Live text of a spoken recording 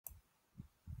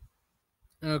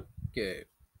Okay.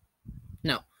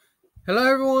 Now,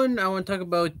 hello everyone. I want to talk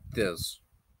about this.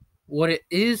 What it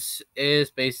is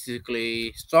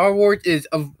basically Star Wars is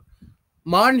a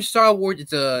modern Star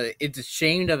Wars. It's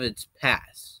ashamed of its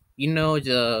past.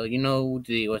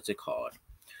 The what's it called?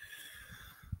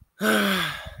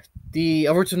 The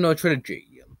original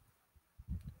trilogy.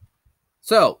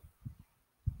 So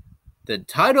the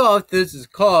title of this is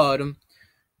called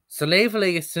Slave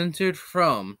Leia censored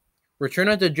from Return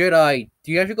of the Jedi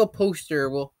theatrical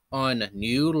poster on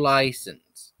new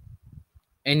license.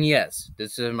 And yes,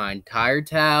 this is my entire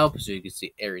tab so you can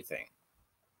see everything.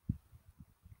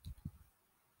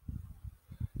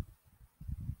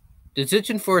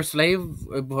 Decision for a slave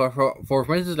for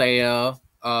Princess Leia,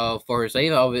 for her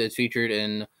slave outfit is featured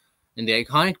in the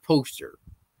iconic poster.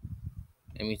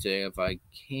 Let me see if I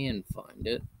can find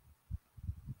it.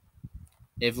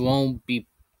 If it won't be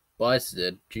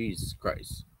busted, Jesus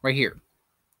Christ, right here.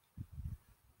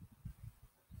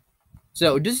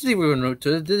 So this is the original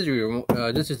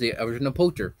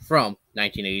poster from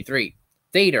 1983.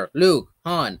 Vader, Luke,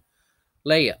 Han,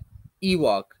 Leia,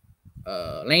 Ewok,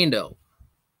 Lando,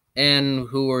 and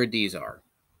who are these are.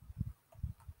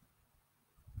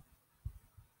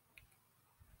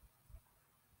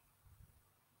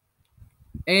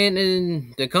 And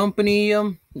in the company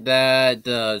that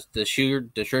the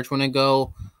shirts want to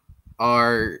go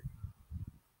are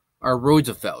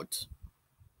Roosevelt.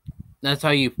 That's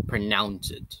how you pronounce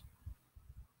it.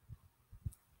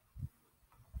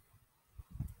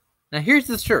 Now here's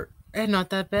the shirt. And not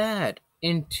that bad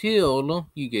until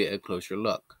you get a closer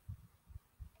look.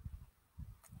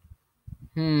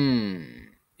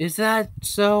 Is that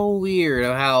so weird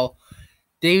how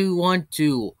they want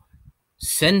to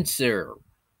censor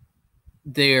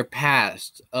their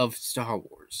past of Star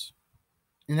Wars?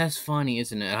 And that's funny,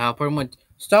 isn't it? How pretty much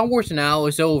Star Wars now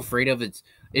is so afraid of its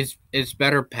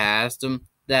better past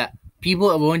that people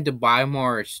are willing to buy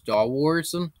more Star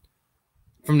Wars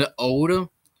from the old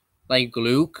like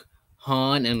Luke,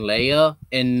 Han, and Leia,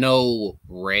 and no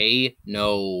Rey,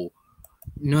 no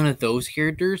none of those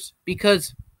characters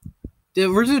because the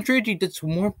original trilogy did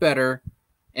more better.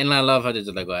 And I love how there's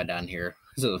a Lego down here.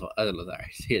 I love that.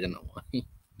 I don't know why.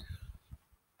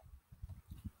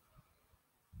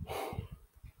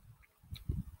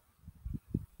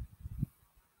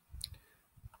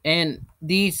 And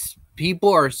these people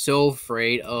are so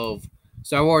afraid of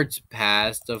Star Wars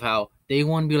past of how they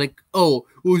want to be like, oh,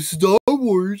 well, Star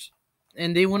Wars,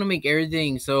 and they want to make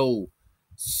everything so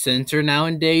censored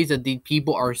nowadays that these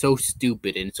people are so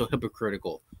stupid and so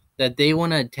hypocritical that they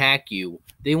want to attack you.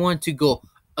 They want to go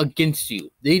against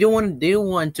you. They don't want. They don't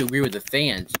want to agree with the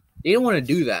fans. They don't want to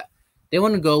do that. They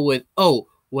want to go with, oh,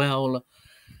 well,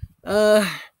 uh,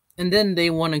 and then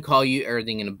they want to call you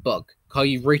everything in a book. Call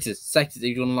you racist, sexist if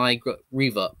you don't like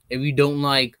Reva. If you don't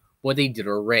like what they did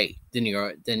or Ray, then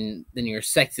you're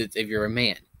sexist if you're a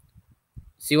man.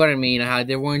 See what I mean? How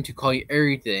they're going to call you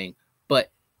everything,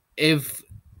 but if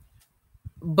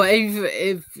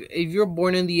if you're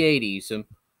born in the 80s,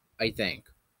 I think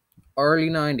early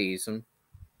 90s,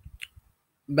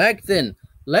 back then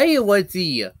Leia was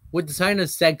the sign of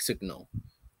sex signal,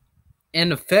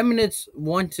 and the feminists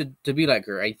wanted to be like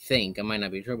her. I think I might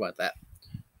not be sure about that.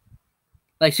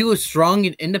 Like she was strong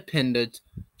and independent.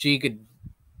 She could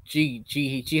she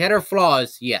had her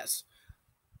flaws, yes.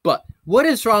 But what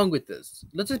is wrong with this?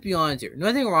 Let's just be honest here.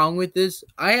 Nothing wrong with this.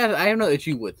 I have no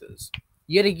issue with this.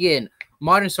 Yet again,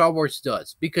 modern Star Wars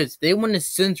does because they want to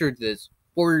censor this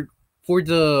for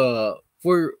the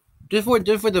for just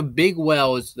for the big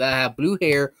whales that have blue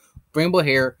hair, rainbow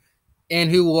hair, and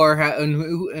who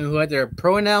have their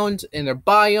pronouns in their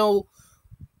bio,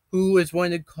 who is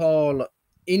going to call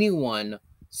anyone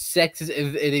sexist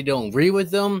if they don't agree with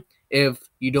them. If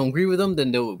you don't agree with them,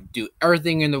 then they'll do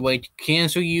everything in their way to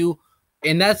cancel you.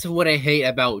 And that's what I hate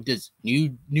about this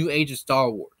new age of Star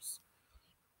Wars.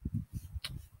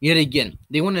 Yet again,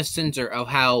 they want to censor of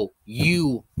how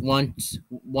you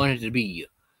wanted to be.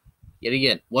 Yet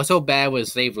again, what's so bad with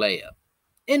Slave Leia?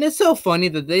 And it's so funny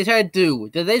that they tried to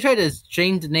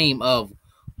change the name of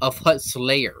Hutt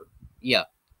Slayer. Yeah,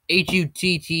 Hutt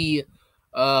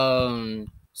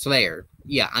Slayer.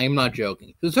 Yeah, I'm not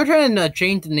joking. So they're trying to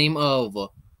change the name of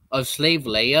Slave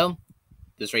Leia.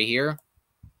 This right here.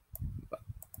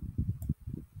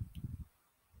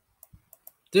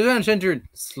 They're trying to change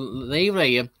Slave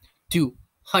Leia to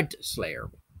Hutt Slayer,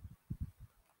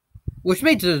 which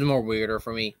makes it more weirder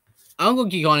for me. I'm gonna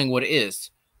keep calling what it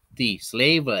is, the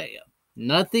Slave Leia,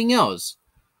 nothing else.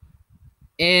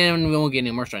 And we won't get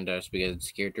any more Stranders because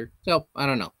it's a character. So I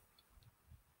don't know.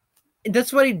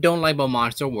 That's what I don't like about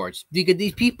Monster Wars, because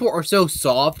these people are so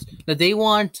soft that they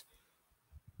want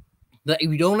that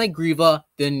if you don't like Grieva,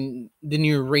 then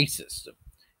you're racist.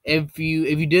 If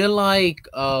you didn't like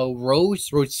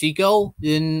Rosiko,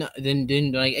 then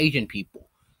like Asian people.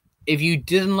 If you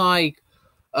didn't like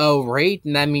Raid,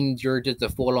 then that means you're just a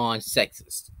full on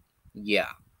sexist. Yeah.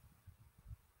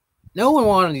 No one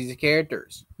wanted these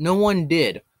characters. No one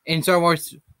did. And Star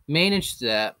Wars managed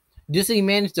that. Disney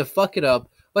managed to fuck it up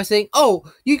by saying, "Oh,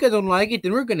 you guys don't like it,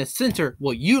 then we're gonna censor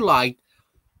what you liked."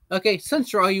 Okay,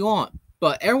 censor all you want,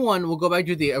 but everyone will go back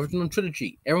to the original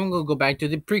trilogy. Everyone will go back to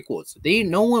the prequels.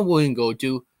 No one will go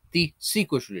to the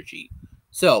sequel trilogy.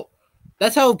 So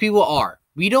that's how people are.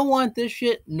 We don't want this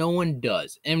shit. No one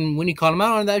does. And when you call them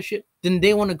out on that shit, then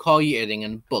they want to call you everything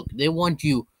in the book. They want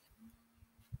you.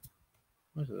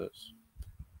 What's this?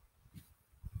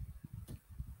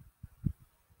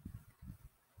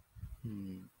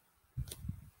 Hmm.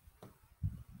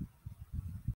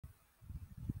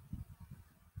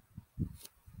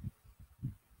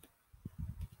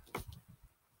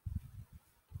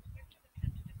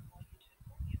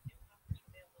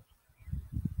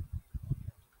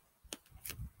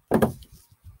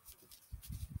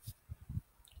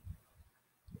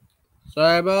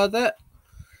 Sorry about that.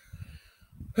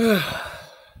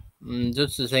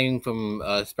 Just the thing from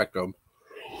Spectrum.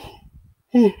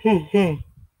 I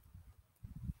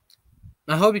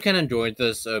hope you kind of enjoyed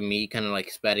this. Me kind of like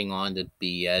spatting on the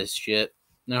BS shit.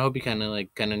 And I hope you kind of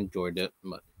enjoyed it.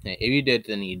 But hey, if you did,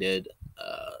 then you did.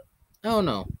 I don't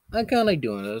know. I kind of like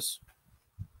doing this.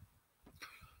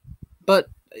 But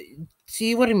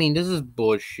see what I mean? This is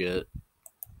bullshit.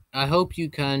 I hope you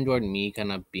kind of enjoyed me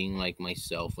kind of being like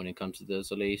myself when it comes to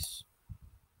this, at least.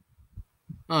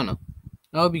 I don't know.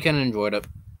 I hope you kind of enjoyed it.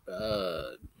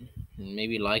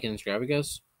 Maybe like and subscribe, I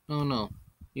guess. I don't know.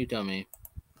 You tell me.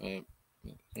 Wait,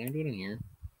 can I do it in here?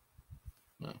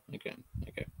 No, I can.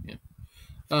 Okay, yeah.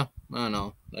 I don't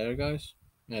know. Later, guys.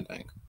 Yeah, thanks.